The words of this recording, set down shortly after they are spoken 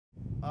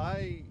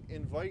I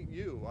invite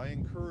you, I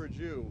encourage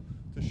you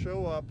to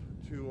show up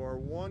to our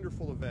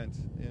wonderful event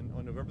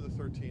on November the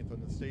 13th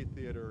on the State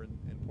Theater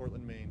in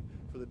Portland, Maine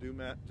for the Do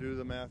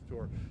the Math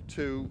Tour,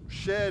 to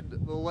shed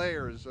the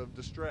layers of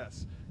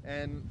distress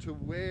and to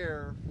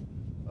wear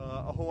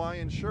a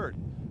Hawaiian shirt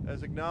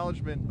as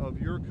acknowledgement of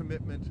your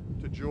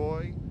commitment to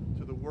joy,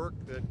 to the work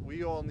that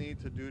we all need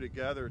to do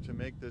together to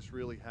make this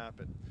really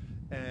happen,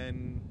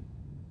 and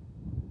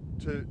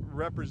to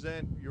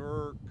represent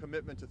your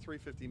commitment to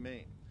 350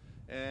 Maine.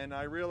 And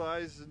I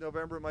realize in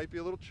November it might be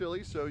a little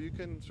chilly, so you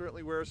can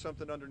certainly wear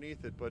something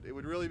underneath it, but it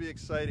would really be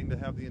exciting to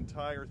have the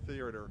entire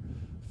theater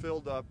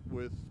filled up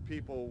with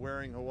people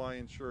wearing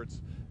Hawaiian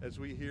shirts as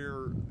we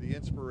hear the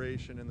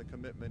inspiration and the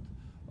commitment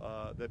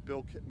that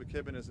Bill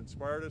McKibben has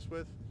inspired us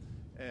with,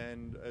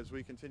 and as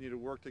we continue to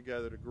work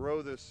together to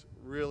grow this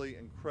really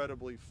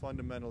incredibly,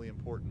 fundamentally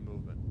important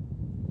movement.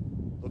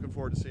 Looking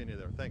forward to seeing you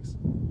there. Thanks.